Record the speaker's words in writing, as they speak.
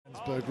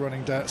Rensburg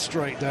running down,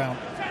 straight down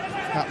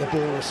at the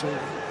ball. So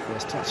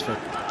first touch for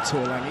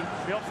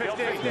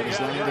Tuolangi. He's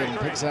landing,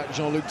 picks out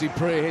Jean-Luc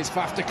Dupré. Here's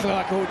Faf De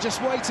Klerk, who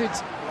just waited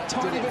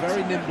tiny bit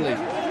very nimbly.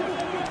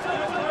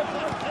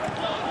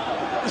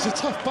 It's a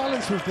tough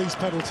balance with these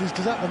penalties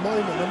because at the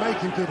moment they're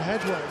making good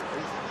headway.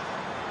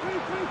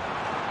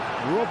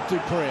 Rob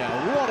Dupré,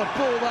 what a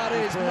ball that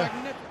is!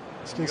 Magnificent.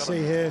 As you can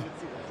see here,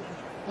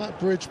 that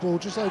bridge ball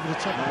just over the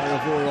top.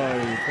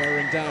 Maravoro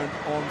bearing down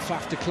on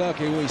Faf De Klerk,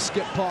 who he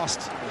skipped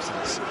past.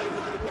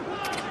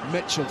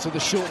 Mitchell to the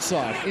short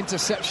side,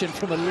 interception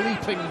from a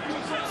leaping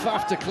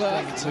Faf De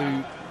Klerk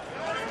to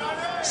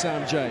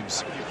Sam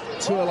James.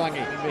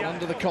 Tuolangi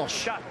under the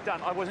cosh.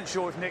 Dan, I wasn't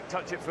sure if Nick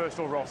touched it first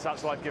or Ross.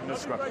 That's why I've given a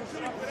scrub.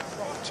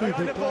 Two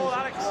big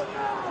plays.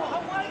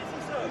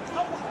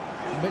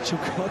 Mitchell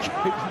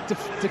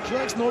De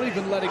Klerk's not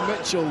even letting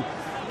Mitchell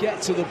get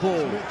to the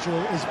ball.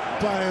 Mitchell has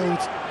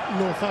bailed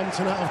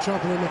Northampton out of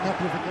trouble in a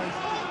couple of occasions.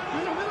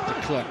 De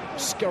Klerk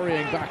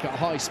scurrying back at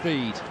high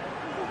speed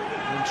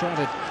and trying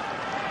to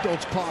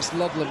dodge past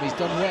Ludlam. He's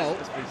done well.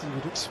 You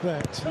would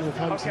expect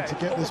Northampton to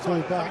get this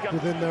ball back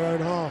within their own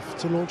half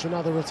to launch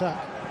another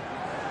attack.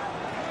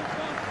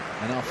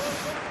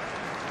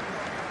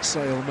 Enough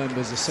Sale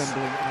members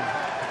assembling.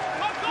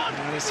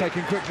 And it's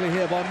taken quickly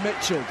here by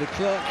Mitchell. De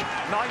Klerk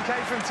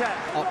 9k from 10.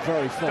 Up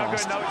very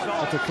fast.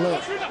 De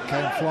Klerk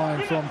came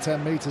flying from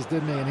 10 metres,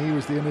 didn't he? And he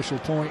was the initial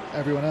point.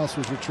 Everyone else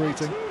was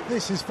retreating.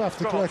 This is Faf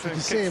De Klerk. You can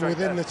see him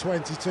within the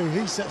 22.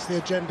 He sets the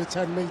agenda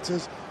 10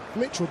 metres.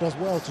 Mitchell does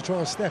well to try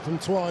and step him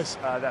twice.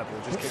 That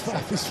ball just kicks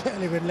Faf is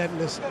fairly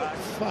relentless.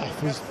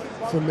 Faf is,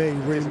 for me,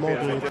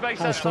 remodelled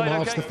as from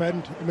halves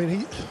defend. I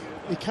mean,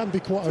 he can be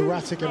quite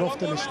erratic and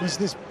often he's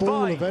this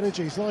ball of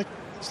energy. It's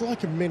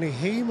like a mini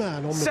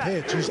He-Man on the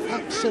pitch. He's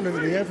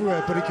absolutely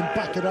everywhere, but he can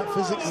back it up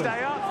physically.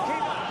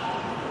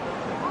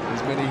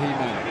 He's mini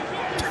He-Man.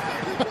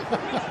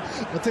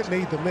 I didn't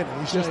need the mini,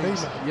 he's just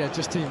He-Man. Yeah,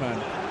 just He-Man.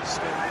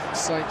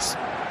 Saints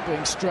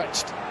being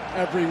stretched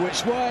every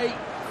which way.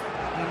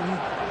 And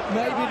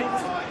maybe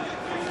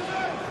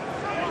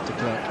De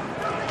Klerk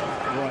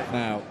right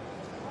now.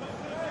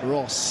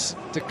 Ross,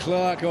 De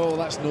Klerk, oh,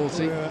 that's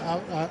naughty.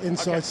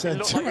 Inside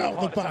centre, out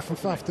the back for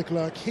Faf De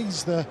Klerk.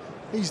 He's the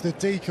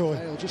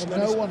decoy. Just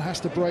no one has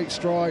to break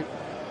stride.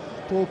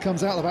 Ball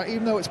comes out the back,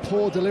 even though it's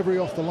poor delivery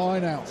off the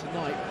line out.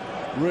 Tonight,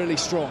 really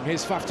strong.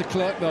 Here's Faf De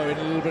Klerk, though, in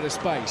a little bit of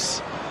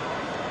space.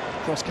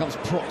 Cross comes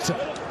Proctor.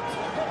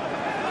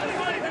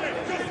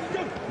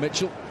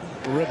 Mitchell,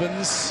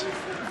 Ribbons.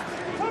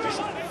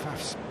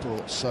 Faf's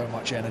brought so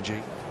much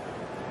energy.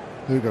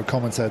 Hugo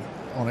commented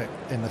on it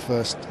in the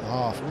first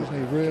half, didn't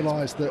he?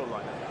 Realised that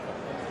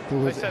there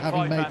was,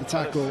 having made the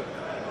tackle,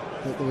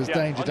 that there was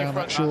danger down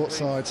that short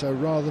side, so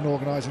rather than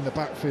organising the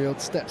backfield,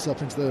 steps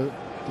up into the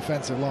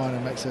defensive line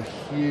and makes a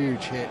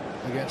huge hit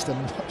against a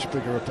much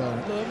bigger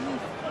opponent.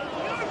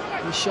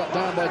 He's shut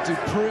down by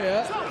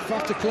Dupré.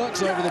 Faf De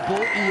Klerk's over the ball.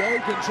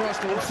 Eogan tries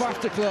to...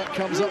 Faf De Klerk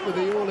comes up with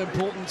the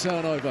all-important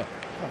turnover.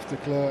 Faf De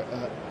Klerk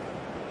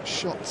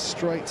shot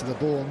straight to the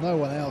ball, no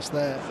one else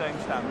there. Same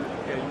standard,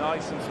 okay,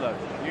 nice and slow.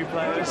 New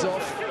players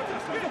off.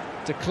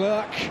 De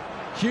Klerk,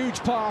 huge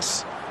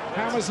pass.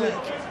 Hammersley.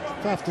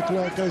 Faf De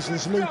Klerk goes to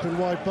this loop in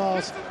wide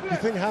bars. You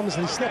think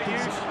Hammersley stepping?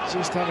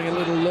 Just having a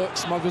little look,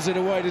 smuggles it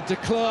away to De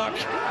Klerk,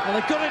 and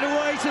they've got it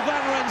away to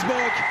Van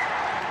Rensburg.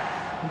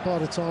 And by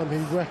the time he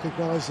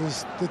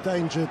recognises the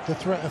danger, the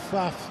threat of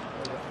Faf.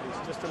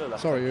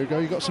 Sorry, Hugo,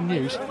 you got some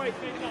news?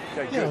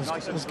 Yeah,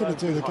 I was going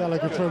to do the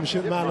Gallagher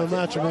Premiership man of the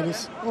match. I mean,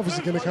 it's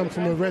obviously going to come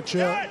from a red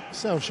shirt.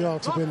 South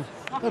Sharks have been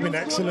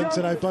excellent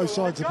today, both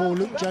sides of the ball.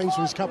 Luke James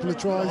for his couple of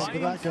tries,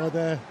 but that guy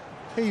there,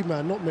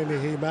 He-Man, not mini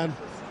He-Man.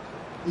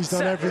 He's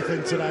done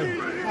everything today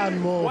and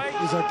more.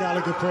 He's our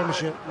Gallagher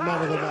Premiership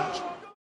man of the match.